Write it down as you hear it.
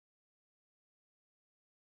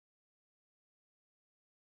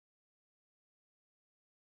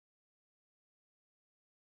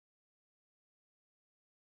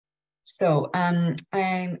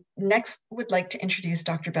I next would like to introduce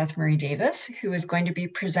Dr. Beth Murray Davis, who is going to be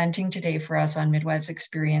presenting today for us on midwives'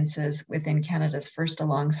 experiences within Canada's first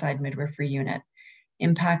Alongside Midwifery Unit,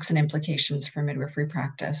 impacts and implications for midwifery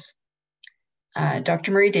practice.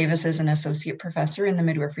 Dr. Murray Davis is an associate professor in the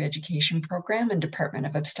midwifery education program and Department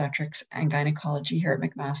of Obstetrics and Gynecology here at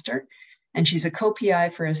McMaster, and she's a co-PI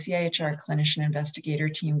for a CIHR clinician investigator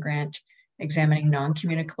team grant examining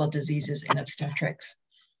non-communicable diseases in obstetrics.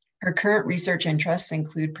 Her current research interests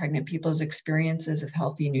include pregnant people's experiences of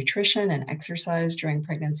healthy nutrition and exercise during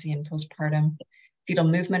pregnancy and postpartum, fetal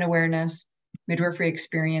movement awareness, midwifery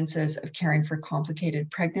experiences of caring for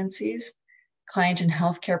complicated pregnancies, client and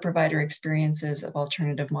healthcare provider experiences of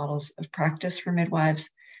alternative models of practice for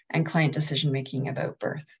midwives, and client decision-making about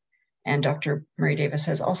birth. And Dr. Murray Davis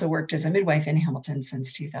has also worked as a midwife in Hamilton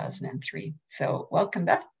since 2003. So welcome,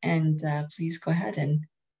 Beth, and please go ahead and...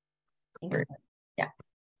 Thanks. Yeah.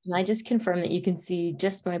 Can I just confirm that you can see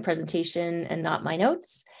just my presentation and not my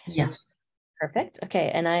notes? Yes. Perfect. Okay.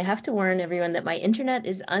 And I have to warn everyone that my internet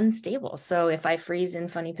is unstable. So if I freeze in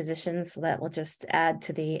funny positions, that will just add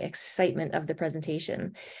to the excitement of the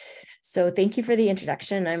presentation. So thank you for the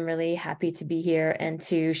introduction. I'm really happy to be here and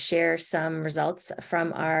to share some results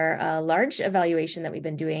from our large evaluation that we've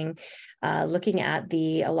been doing, looking at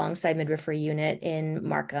the Alongside Midwifery Unit in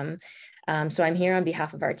Markham. So I'm here on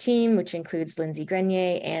behalf of our team, which includes Lindsay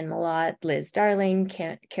Grenier, Anne Malott, Liz Darling,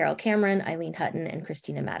 Carol Cameron, Eileen Hutton, and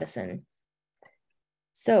Christina Madison.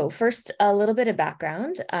 So first, a little bit of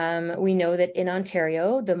background. We know that in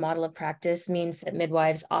Ontario, the model of practice means that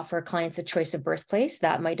midwives offer clients a choice of birthplace.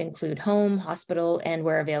 That might include home, hospital, and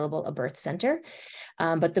where available, a birth center.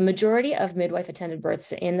 But the majority of midwife-attended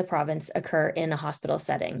births in the province occur in a hospital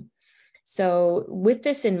setting. So with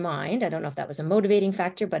this in mind, I don't know if that was a motivating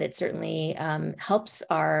factor, but it certainly helps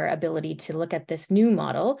our ability to look at this new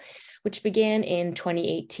model, which began in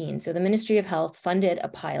 2018. So the Ministry of Health funded a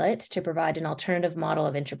pilot to provide an alternative model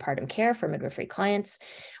of intrapartum care for midwifery clients,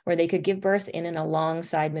 where they could give birth in an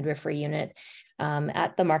Alongside Midwifery Unit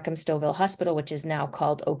at the Markham Stouffville Hospital, which is now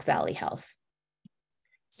called Oak Valley Health.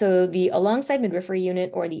 So the Alongside Midwifery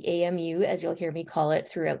Unit, or the AMU, as you'll hear me call it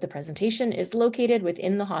throughout the presentation, is located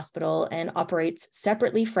within the hospital and operates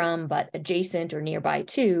separately from, but adjacent or nearby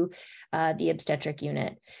to, the obstetric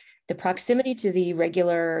unit. The proximity to the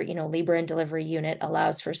regular, labor and delivery unit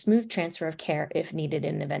allows for smooth transfer of care if needed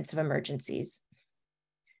in events of emergencies.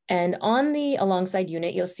 And on the Alongside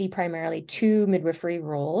unit, you'll see primarily two midwifery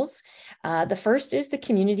roles. The first is the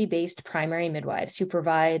community-based primary midwives who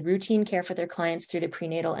provide routine care for their clients through the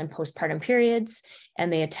prenatal and postpartum periods,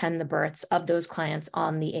 and they attend the births of those clients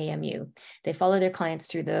on the AMU. They follow their clients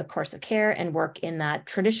through the course of care and work in that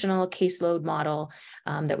traditional caseload model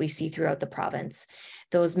that we see throughout the province.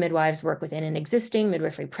 Those midwives work within an existing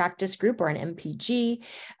midwifery practice group, or an MPG,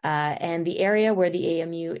 and the area where the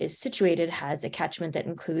AMU is situated has a catchment that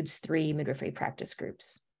includes 3 midwifery practice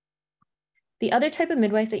groups. The other type of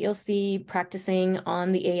midwife that you'll see practicing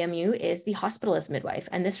on the AMU is the hospitalist midwife,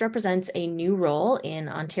 and this represents a new role in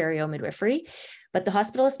Ontario midwifery. But the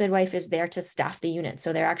hospitalist midwife is there to staff the unit.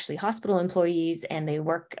 So they're actually hospital employees and they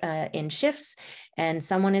work in shifts, and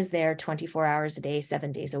someone is there 24 hours a day,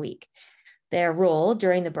 7 days a week. Their role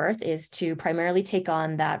during the birth is to primarily take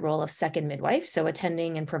on that role of second midwife, so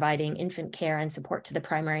attending and providing infant care and support to the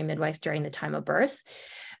primary midwife during the time of birth.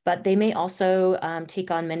 But they may also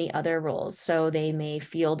take on many other roles. So they may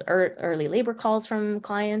field early labor calls from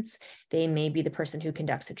clients. They may be the person who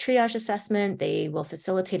conducts a triage assessment. They will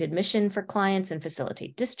facilitate admission for clients and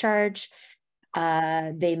facilitate discharge.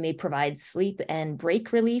 They may provide sleep and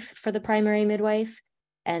break relief for the primary midwife,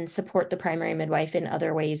 and support the primary midwife in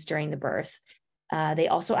other ways during the birth. They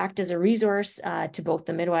also act as a resource to both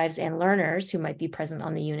the midwives and learners who might be present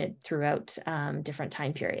on the unit throughout different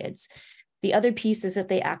time periods. The other piece is that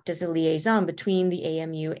they act as a liaison between the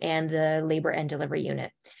AMU and the labor and delivery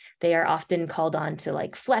unit. They are often called on to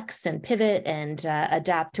flex and pivot and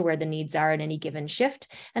adapt to where the needs are at any given shift.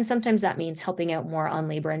 And sometimes that means helping out more on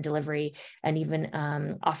labor and delivery, and even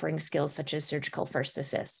offering skills such as surgical first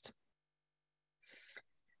assist.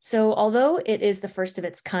 So although it is the first of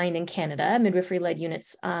its kind in Canada, midwifery-led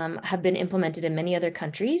units have been implemented in many other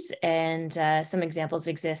countries, and some examples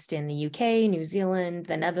exist in the UK, New Zealand,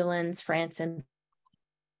 the Netherlands, France,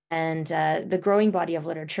 and the growing body of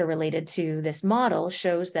literature related to this model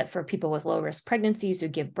shows that for people with low-risk pregnancies who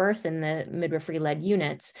give birth in the midwifery-led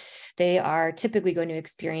units, they are typically going to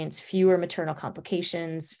experience fewer maternal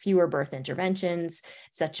complications, fewer birth interventions,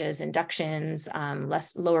 such as inductions,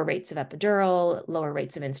 lower rates of epidural, lower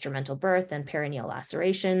rates of instrumental birth and perineal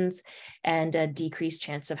lacerations, and a decreased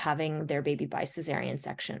chance of having their baby by cesarean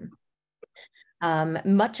section.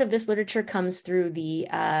 Much of this literature comes through the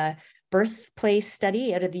birthplace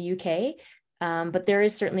study out of the UK, but there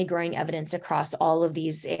is certainly growing evidence across all of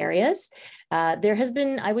these areas. There has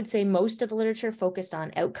been, I would say, most of the literature focused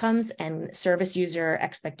on outcomes and service user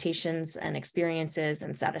expectations and experiences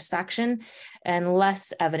and satisfaction, and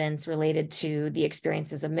less evidence related to the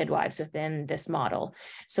experiences of midwives within this model.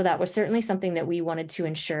 So that was certainly something that we wanted to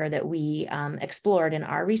ensure that we explored in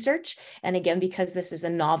our research. And again, because this is a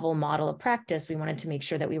novel model of practice, we wanted to make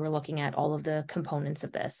sure that we were looking at all of the components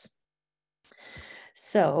of this.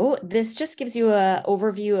 So this just gives you an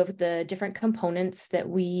overview of the different components that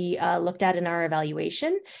we looked at in our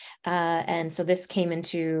evaluation. And so this came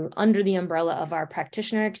under the umbrella of our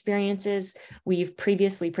practitioner experiences. We've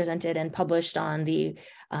previously presented and published on the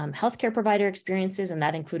healthcare provider experiences, and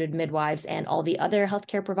that included midwives and all the other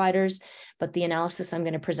healthcare providers. But the analysis I'm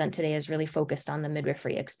going to present today is really focused on the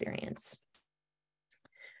midwifery experience.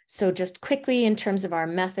 So just quickly, in terms of our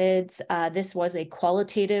methods, this was a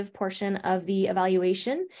qualitative portion of the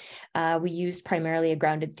evaluation. We used primarily a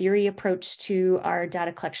grounded theory approach to our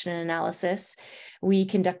data collection and analysis. We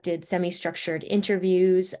conducted semi-structured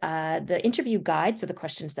interviews. The interview guide, so the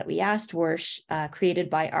questions that we asked, were created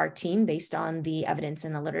by our team based on the evidence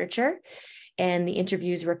in the literature. And the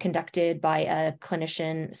interviews were conducted by a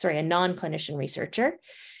non-clinician researcher.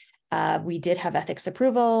 We did have ethics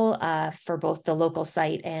approval for both the local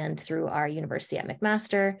site and through our university at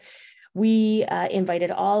McMaster. We invited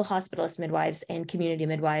all hospitalist midwives and community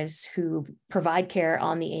midwives who provide care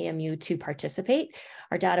on the AMU to participate.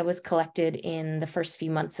 Our data was collected in the first few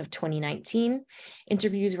months of 2019.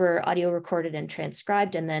 Interviews were audio recorded and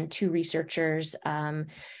transcribed, and then 2 researchers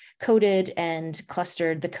coded and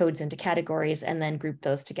clustered the codes into categories and then grouped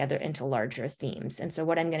those together into larger themes. And so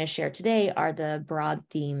what I'm going to share today are the broad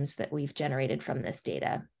themes that we've generated from this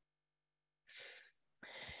data.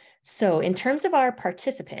 So in terms of our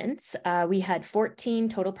participants, we had 14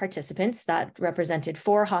 total participants that represented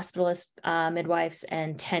 4 hospitalist midwives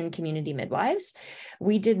and 10 community midwives.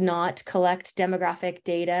 We did not collect demographic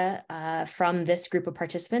data from this group of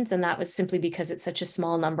participants, and that was simply because it's such a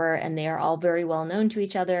small number and they are all very well known to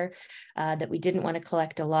each other that we didn't want to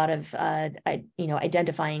collect a lot of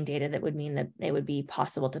identifying data that would mean that it would be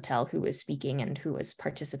possible to tell who was speaking and who was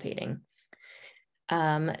participating.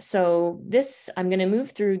 So I'm going to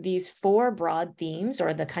move through these 4 broad themes,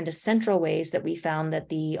 or the kind of central ways that we found that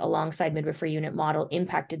the Alongside Midwifery Unit model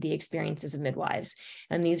impacted the experiences of midwives.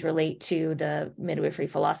 And these relate to the midwifery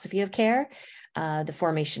philosophy of care, the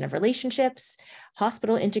formation of relationships,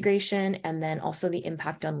 hospital integration, and then also the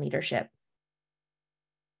impact on leadership.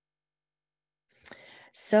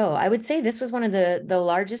 So I would say this was one of the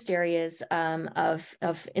largest areas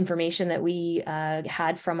of information that we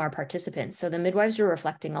had from our participants. So the midwives were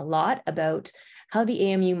reflecting a lot about how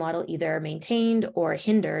the AMU model either maintained or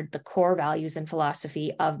hindered the core values and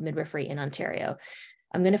philosophy of midwifery in Ontario.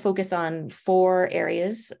 I'm going to focus on 4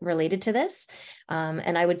 areas related to this.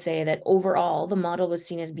 And I would say that overall, the model was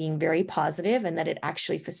seen as being very positive, and that it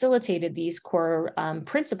actually facilitated these core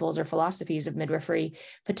principles or philosophies of midwifery,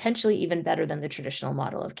 potentially even better than the traditional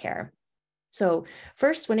model of care. So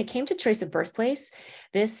first, when it came to choice of birthplace,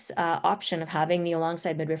 this option of having the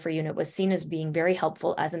Alongside Midwifery Unit was seen as being very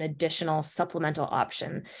helpful as an additional supplemental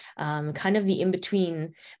option, kind of the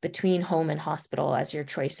between home and hospital as your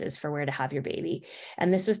choices for where to have your baby.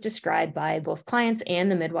 And this was described by both clients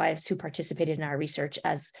and the midwives who participated in our research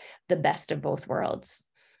as the best of both worlds.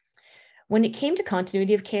 When it came to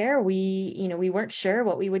continuity of care, we weren't sure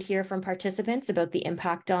what we would hear from participants about the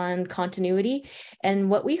impact on continuity. And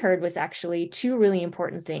what we heard was actually 2 really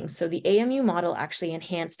important things. So the AMU model actually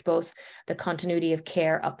enhanced both the continuity of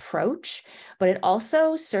care approach, but it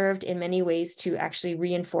also served in many ways to actually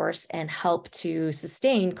reinforce and help to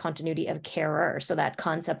sustain continuity of carer. So that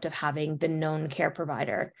concept of having the known care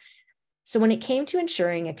provider. So when it came to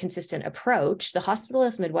ensuring a consistent approach, the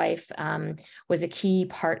hospitalist midwife was a key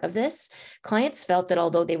part of this. Clients felt that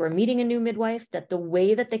although they were meeting a new midwife, that the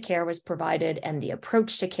way that the care was provided and the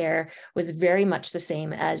approach to care was very much the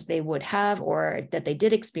same as they would have, or that they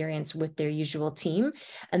did experience with their usual team.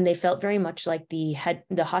 And they felt very much like the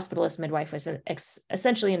hospitalist midwife was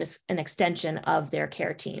essentially an extension of their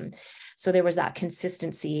care team. So there was that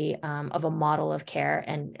consistency of a model of care,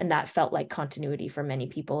 and that felt like continuity for many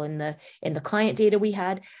people in the client data we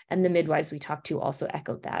had, and the midwives we talked to also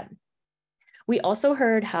echoed that. We also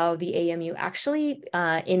heard how the AMU actually,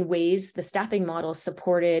 in ways, the staffing model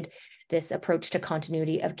supported this approach to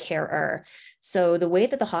continuity of carer. So the way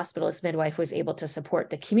that the hospitalist midwife was able to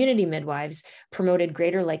support the community midwives promoted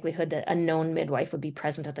greater likelihood that a known midwife would be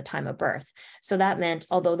present at the time of birth. So that meant,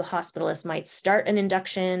 although the hospitalist might start an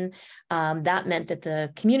induction, that meant that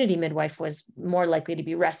the community midwife was more likely to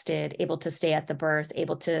be rested, able to stay at the birth,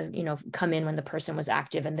 able to, come in when the person was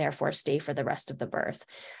active and therefore stay for the rest of the birth.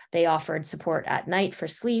 They offered support at night for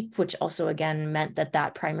sleep, which also again meant that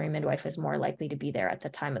that primary midwife was more likely to be there at the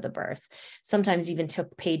time of the birth. Sometimes even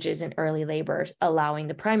took pages in early labor, allowing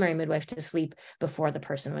the primary midwife to sleep before the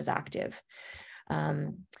person was active.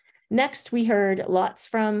 Next, we heard lots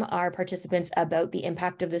from our participants about the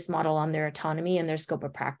impact of this model on their autonomy and their scope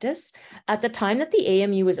of practice. At the time that the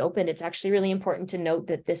AMU was opened, it's actually really important to note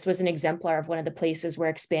that this was an exemplar of one of the places where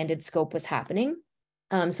expanded scope was happening.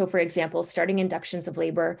 So for example, starting inductions of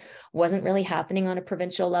labor wasn't really happening on a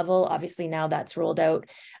provincial level. Obviously now that's rolled out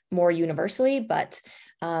more universally, but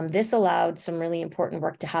this allowed some really important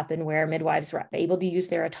work to happen where midwives were able to use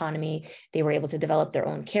their autonomy, they were able to develop their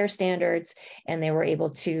own care standards, and they were able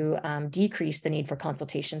to decrease the need for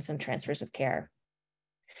consultations and transfers of care.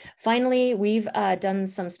 Finally, we've done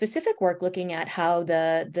some specific work looking at how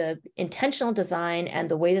the intentional design and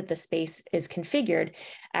the way that the space is configured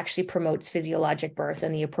actually promotes physiologic birth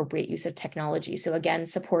and the appropriate use of technology. So again,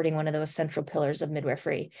 supporting one of those central pillars of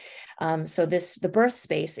midwifery. The birth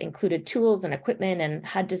space included tools and equipment and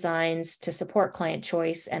had designs to support client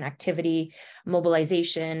choice and activity,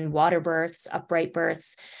 mobilization, water births, upright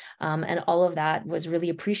births. And all of that was really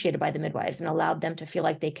appreciated by the midwives and allowed them to feel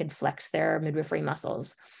like they could flex their midwifery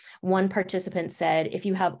muscles. One participant said, if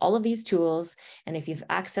you have all of these tools and if you've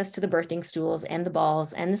access to the birthing stools and the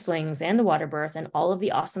balls and the slings and the water birth and all of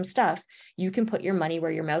the awesome stuff, you can put your money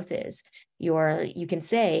where your mouth is. You can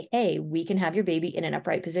say, hey, we can have your baby in an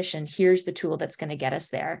upright position. Here's the tool that's going to get us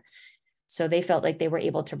there. So they felt like they were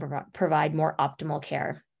able to provide more optimal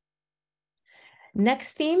care.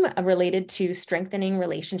 Next theme related to strengthening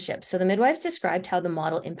relationships. So the midwives described how the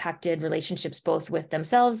model impacted relationships both with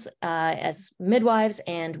themselves as midwives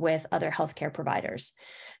and with other healthcare providers.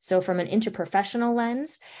 So from an interprofessional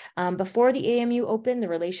lens, before the AMU opened, the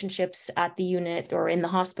relationships at the unit or in the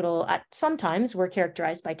hospital at sometimes were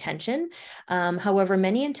characterized by tension. However,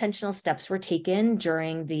 many intentional steps were taken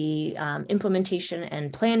during the implementation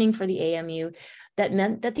and planning for the AMU that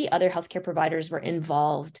meant that the other healthcare providers were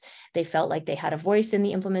involved. They felt like they had a voice in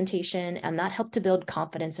the implementation, and that helped to build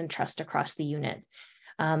confidence and trust across the unit.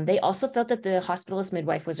 They also felt that the hospitalist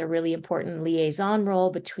midwife was a really important liaison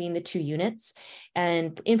role between the two units.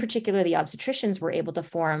 And in particular, the obstetricians were able to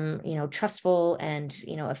form, trustful and,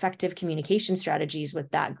 effective communication strategies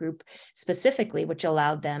with that group specifically, which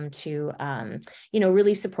allowed them to,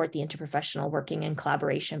 really support the interprofessional working and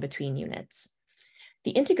collaboration between units. The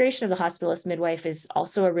integration of the hospitalist midwife is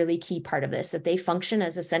also a really key part of this, that they function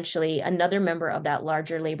as essentially another member of that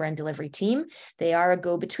larger labor and delivery team. They are a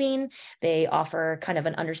go-between. They offer kind of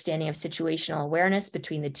an understanding of situational awareness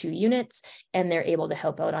between the two units, and they're able to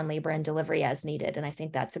help out on labor and delivery as needed. And I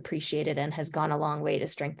think that's appreciated and has gone a long way to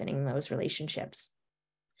strengthening those relationships.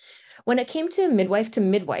 When it came to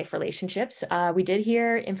midwife relationships, we did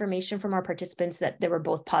hear information from our participants that there were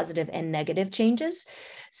both positive and negative changes.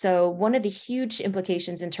 So one of the huge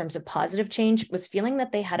implications in terms of positive change was feeling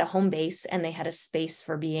that they had a home base and they had a space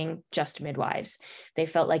for being just midwives. They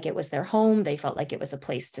felt like it was their home. They felt like it was a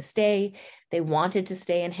place to stay. They wanted to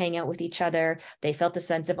stay and hang out with each other. They felt a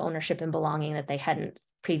sense of ownership and belonging that they hadn't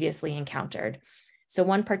previously encountered. So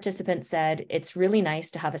one participant said, it's really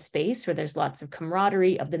nice to have a space where there's lots of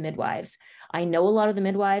camaraderie of the midwives. I know a lot of the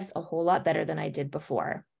midwives a whole lot better than I did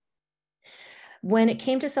before. When it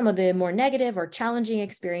came to some of the more negative or challenging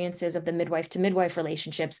experiences of the midwife to midwife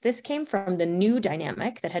relationships, this came from the new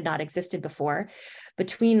dynamic that had not existed before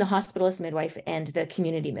between the hospitalist midwife and the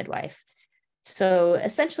community midwife. So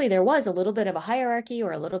essentially there was a little bit of a hierarchy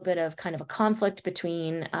or a little bit of kind of a conflict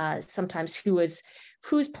between sometimes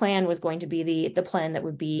whose plan was going to be the plan that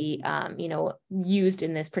would be, used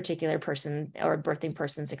in this particular person or birthing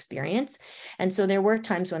person's experience. And so there were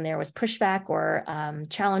times when there was pushback or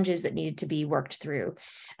challenges that needed to be worked through.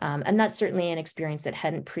 And that's certainly an experience that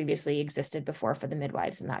hadn't previously existed before for the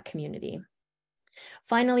midwives in that community.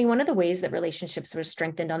 Finally, one of the ways that relationships were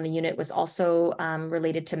strengthened on the unit was also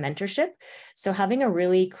related to mentorship. So having a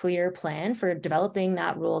really clear plan for developing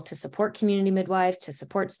that role to support community midwives, to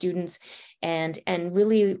support students, and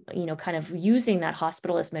really, kind of using that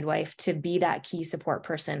hospitalist midwife to be that key support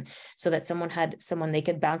person so that someone had someone they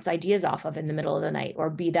could bounce ideas off of in the middle of the night, or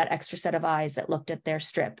be that extra set of eyes that looked at their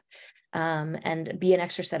strip, and be an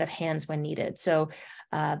extra set of hands when needed. So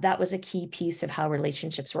that was a key piece of how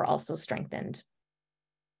relationships were also strengthened.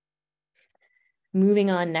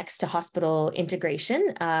 Moving on next to hospital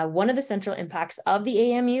integration, one of the central impacts of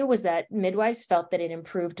the AMU was that midwives felt that it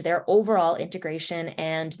improved their overall integration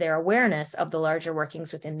and their awareness of the larger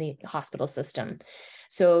workings within the hospital system.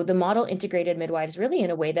 So the model integrated midwives really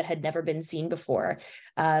in a way that had never been seen before.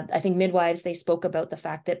 I think midwives, they spoke about the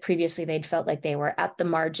fact that previously they'd felt like they were at the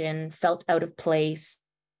margin, felt out of place,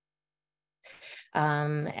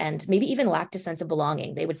 and maybe even lacked a sense of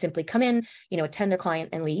belonging. They would simply come in, attend their client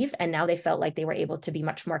and leave. And now they felt like they were able to be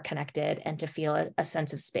much more connected and to feel a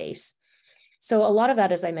sense of space. So a lot of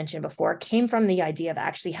that, as I mentioned before, came from the idea of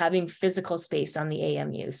actually having physical space on the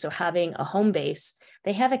AMU. So having a home base,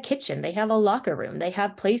 they have a kitchen, they have a locker room, they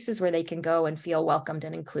have places where they can go and feel welcomed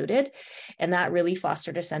and included. And that really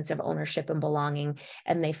fostered a sense of ownership and belonging.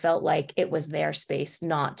 And they felt like it was their space,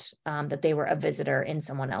 not that they were a visitor in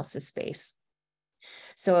someone else's space.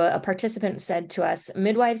 So a participant said to us,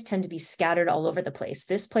 midwives tend to be scattered all over the place.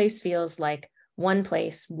 This place feels like one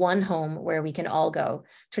place, one home where we can all go.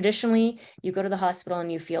 Traditionally, you go to the hospital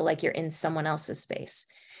and you feel like you're in someone else's space.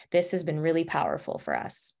 This has been really powerful for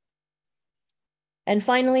us. And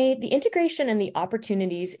finally, the integration and the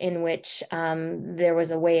opportunities in which there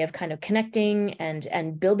was a way of kind of connecting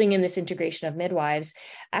and building in this integration of midwives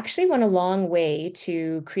actually went a long way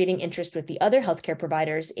to creating interest with the other healthcare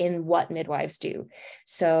providers in what midwives do.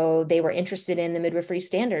 So they were interested in the midwifery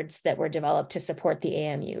standards that were developed to support the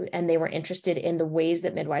AMU, and they were interested in the ways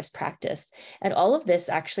that midwives practiced. And all of this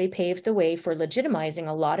actually paved the way for legitimizing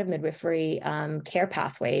a lot of midwifery care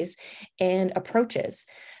pathways and approaches.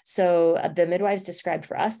 So the midwives described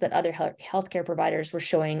for us that other healthcare providers were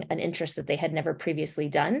showing an interest that they had never previously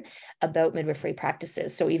done about midwifery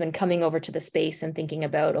practices. So even coming over to the space and thinking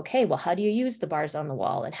about, okay, well, how do you use the bars on the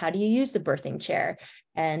wall? And how do you use the birthing chair?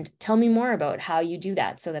 And tell me more about how you do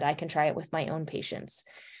that so that I can try it with my own patients.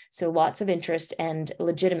 So lots of interest and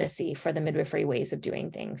legitimacy for the midwifery ways of doing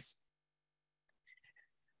things.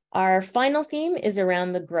 Our final theme is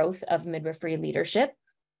around the growth of midwifery leadership.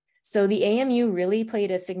 So the AMU really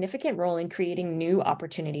played a significant role in creating new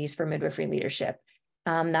opportunities for midwifery leadership.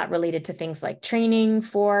 That related to things like training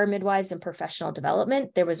for midwives and professional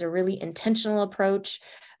development. There was a really intentional approach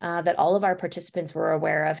that all of our participants were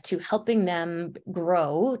aware of to helping them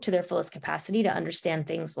grow to their fullest capacity to understand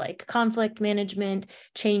things like conflict management,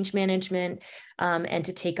 change management, and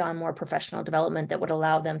to take on more professional development that would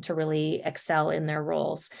allow them to really excel in their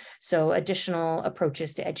roles. So additional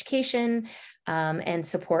approaches to education and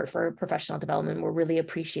support for professional development were really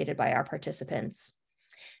appreciated by our participants.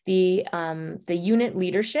 The unit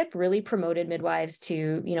leadership really promoted midwives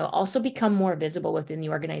to, also become more visible within the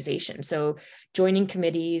organization. So joining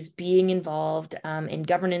committees, being involved in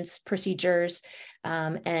governance procedures,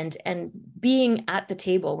 and being at the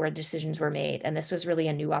table where decisions were made. And this was really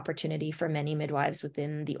a new opportunity for many midwives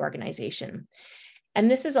within the organization. And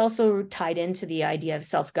this is also tied into the idea of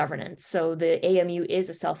self-governance. So the AMU is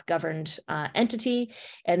a self-governed entity,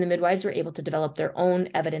 and the midwives were able to develop their own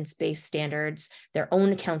evidence-based standards, their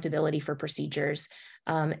own accountability for procedures,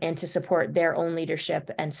 and to support their own leadership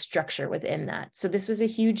and structure within that. So this was a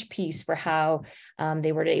huge piece for how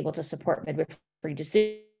they were able to support midwifery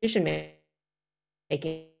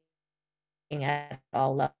decision-making at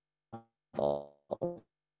all levels.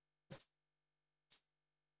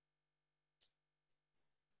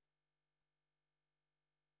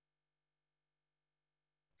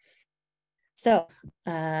 So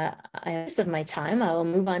most of my time, I will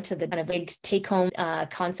move on to the kind of big take-home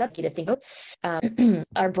concept to think of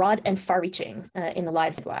are broad and far-reaching in the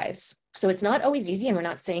lives of midwives. So it's not always easy, and we're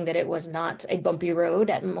not saying that it was not a bumpy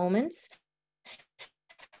road at moments.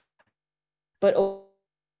 But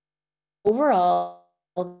overall,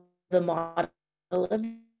 the model of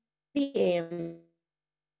the AMU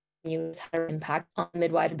had an impact on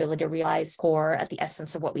midwives' ability to realize core at the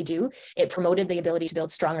essence of what we do. It promoted the ability to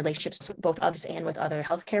build strong relationships with both us and with other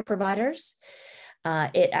healthcare providers.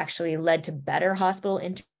 It actually led to better hospital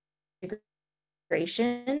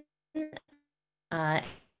integration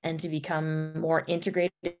and to become more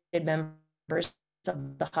integrated members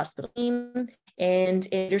of the hospital team and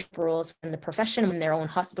leadership roles in the profession, in their own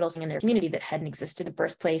hospitals and in their community that hadn't existed. The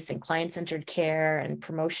birthplace and client-centered care and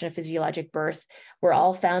promotion of physiologic birth were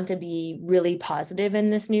all found to be really positive in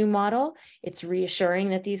this new model. It's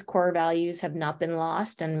reassuring that these core values have not been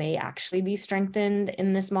lost and may actually be strengthened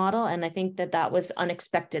in this model. And I think that that was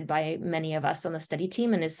unexpected by many of us on the study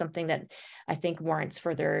team, and is something that I think warrants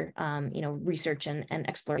further research and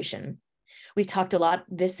exploration. We've talked a lot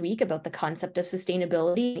this week about the concept of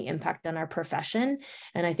sustainability, the impact on our profession.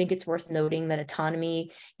 And I think it's worth noting that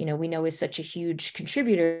autonomy, we know is such a huge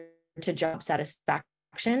contributor to job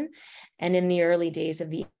satisfaction. And in the early days of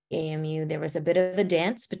the AMU, there was a bit of a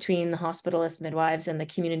dance between the hospitalist midwives and the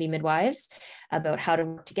community midwives about how to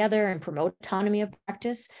work together and promote autonomy of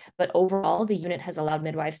practice. But overall, the unit has allowed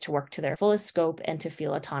midwives to work to their fullest scope and to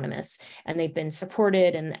feel autonomous. And they've been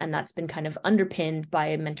supported, and that's been kind of underpinned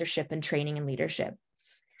by mentorship and training and leadership.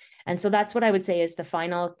 And so that's what I would say is the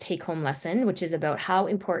final take-home lesson, which is about how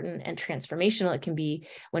important and transformational it can be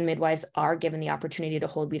when midwives are given the opportunity to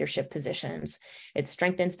hold leadership positions. It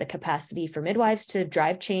strengthens the capacity for midwives to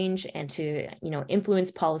drive change and to,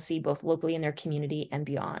 influence policy both locally in their community and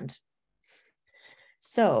beyond.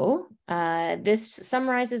 So this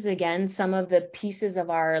summarizes again some of the pieces of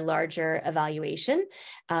our larger evaluation.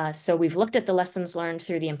 So we've looked at the lessons learned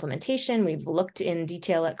through the implementation. We've looked in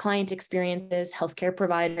detail at client experiences, healthcare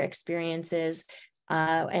provider experiences,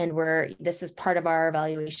 and this is part of our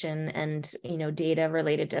evaluation and data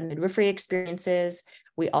related to midwifery experiences.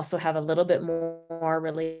 We also have a little bit more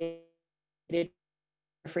related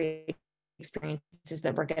midwifery experiences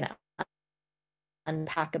that we're going to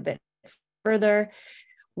unpack a bit further.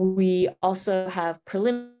 We also have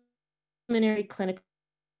preliminary clinical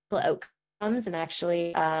outcomes, and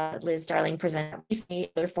actually Liz Darling presented recently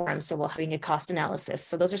at other forums, so we're having a cost analysis.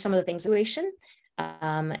 So those are some of the things. When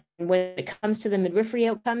it comes to the midwifery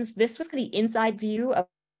outcomes, this was the inside view of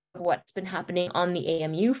what's been happening on the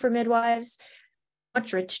AMU for midwives.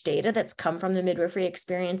 Much rich data that's come from the midwifery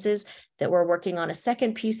experiences that we're working on a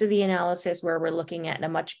second piece of the analysis where we're looking at a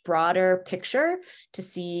much broader picture to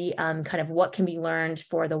see kind of what can be learned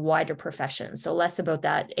for the wider profession. So less about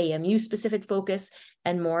that AMU specific focus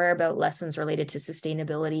and more about lessons related to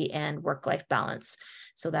sustainability and work-life balance.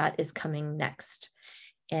 So that is coming next.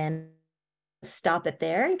 And stop it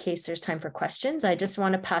there in case there's time for questions. I just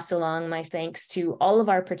want to pass along my thanks to all of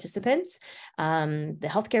our participants, the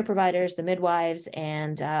healthcare providers, the midwives,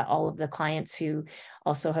 and all of the clients who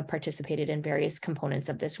also have participated in various components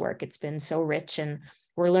of this work. It's been so rich and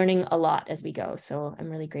we're learning a lot as we go. So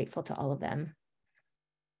I'm really grateful to all of them.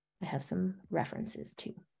 I have some references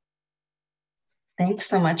too. Thanks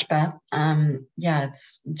so much, Beth.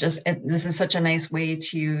 It's just, this is such a nice way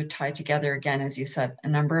to tie together, again, as you said, a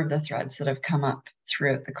number of the threads that have come up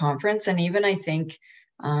throughout the conference. And even I think,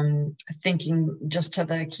 thinking just to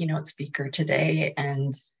the keynote speaker today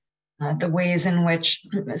and the ways in which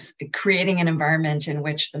creating an environment in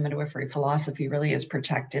which the midwifery philosophy really is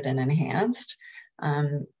protected and enhanced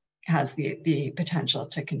has the potential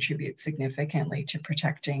to contribute significantly to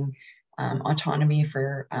protecting autonomy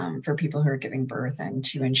for people who are giving birth and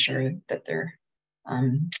to ensure that they're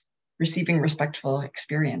receiving respectful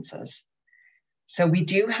experiences. So we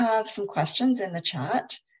do have some questions in the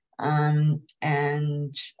chat,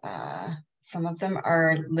 and some of them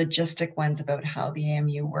are logistic ones about how the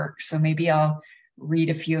AMU works. So maybe I'll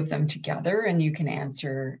read a few of them together and you can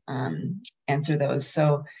answer those.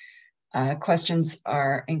 So questions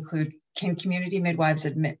include, can community midwives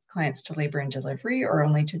admit clients to labor and delivery or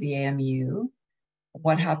only to the AMU?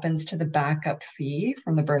 What happens to the backup fee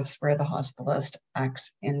from the births where the hospitalist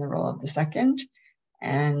acts in the role of the second?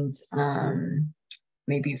 And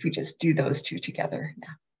maybe if we just do those two together.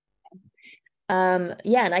 And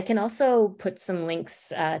I can also put some links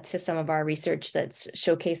to some of our research that's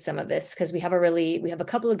showcased some of this, because we have a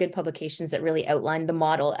couple of good publications that really outline the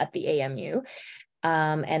model at the AMU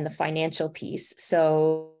and the financial piece.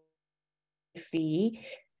 So fee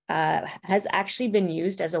has actually been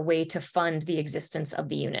used as a way to fund the existence of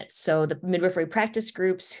the unit. So the midwifery practice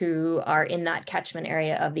groups who are in that catchment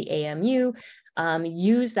area of the AMU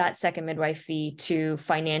use that second midwife fee to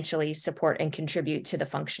financially support and contribute to the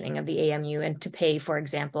functioning of the AMU and to pay, for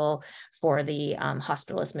example, for the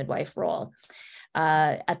hospitalist midwife role.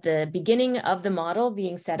 At the beginning of the model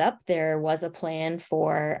being set up, there was a plan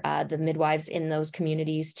for the midwives in those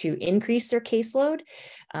communities to increase their caseload,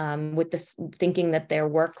 with the thinking that their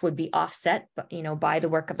work would be offset, by the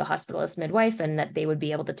work of the hospitalist midwife, and that they would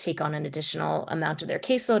be able to take on an additional amount of their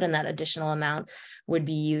caseload, and that additional amount would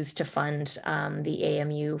be used to fund the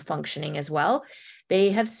AMU functioning as well.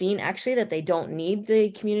 They have seen actually that they don't need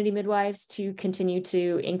the community midwives to continue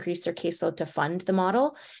to increase their caseload to fund the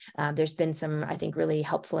model. There's been some, I think, really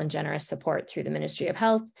helpful and generous support through the Ministry of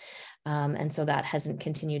Health. And so that hasn't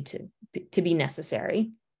continued to be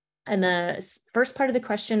necessary. And the first part of the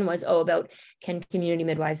question was, about can community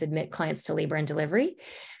midwives admit clients to labor and delivery?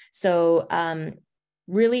 So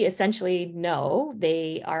really essentially, no,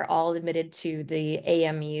 they are all admitted to the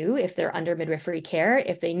AMU if they're under midwifery care.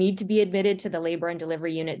 If they need to be admitted to the labor and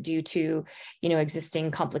delivery unit due to,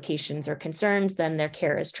 existing complications or concerns, then their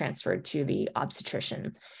care is transferred to the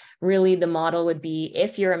obstetrician. Really, the model would be,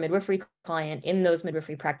 if you're a midwifery client in those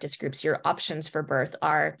midwifery practice groups, your options for birth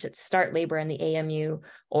are to start labor in the AMU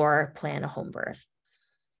or plan a home birth.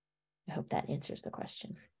 I hope that answers the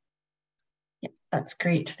question. Yeah, that's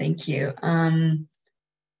great. Thank you.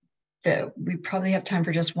 We probably have time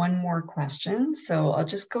for just one more question. So I'll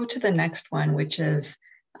just go to the next one, which is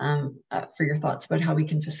for your thoughts about how we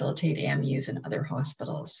can facilitate AMUs in other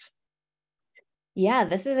hospitals. Yeah,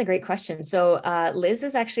 this is a great question. So Liz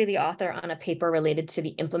is actually the author on a paper related to the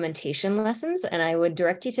implementation lessons. And I would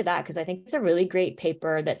direct you to that because I think it's a really great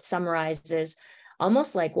paper that summarizes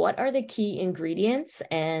almost like what are the key ingredients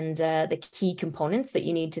and the key components that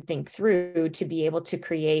you need to think through to be able to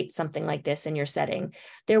create something like this in your setting.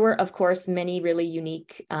 There were, of course, many really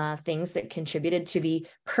unique things that contributed to the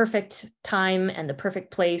perfect time and the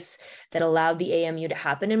perfect place that allowed the AMU to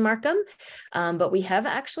happen in Markham. But we have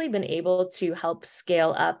actually been able to help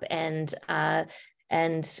scale up and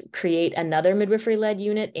create another midwifery-led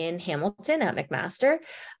unit in Hamilton at McMaster.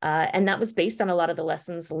 And that was based on a lot of the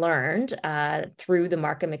lessons learned through the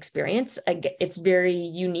Markham experience. It's very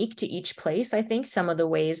unique to each place, I think, some of the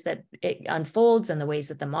ways that it unfolds and the ways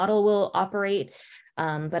that the model will operate.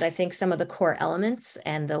 But I think some of the core elements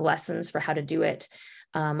and the lessons for how to do it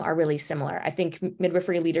are really similar. I think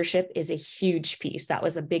midwifery leadership is a huge piece. That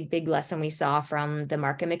was a big lesson we saw from the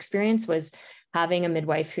Markham experience, was having a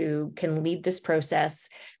midwife who can lead this process,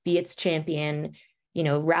 be its champion,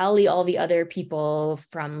 rally all the other people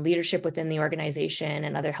from leadership within the organization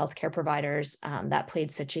and other healthcare providers. That played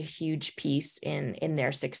such a huge piece in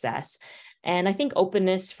their success. And I think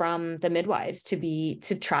openness from the midwives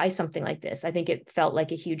to try something like this. I think it felt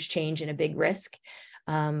like a huge change and a big risk.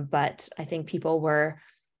 But I think people were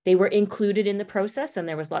included in the process, and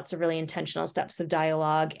there was lots of really intentional steps of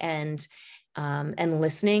dialogue and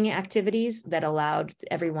listening activities that allowed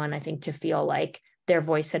everyone, I think, to feel like their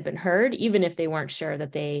voice had been heard, even if they weren't sure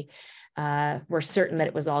that they were certain that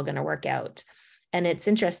it was all going to work out. And it's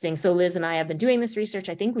interesting. So Liz and I have been doing this research.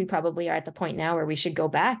 I think we probably are at the point now where we should go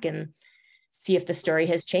back and see if the story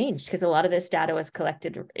has changed, because a lot of this data was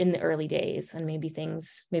collected in the early days, and maybe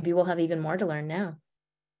we'll have even more to learn now.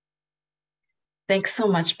 Thanks so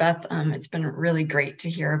much, Beth. It's been really great to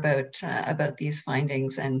hear about these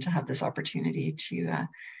findings and to have this opportunity to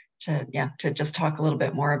just talk a little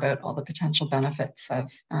bit more about all the potential benefits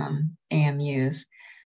of AMUs.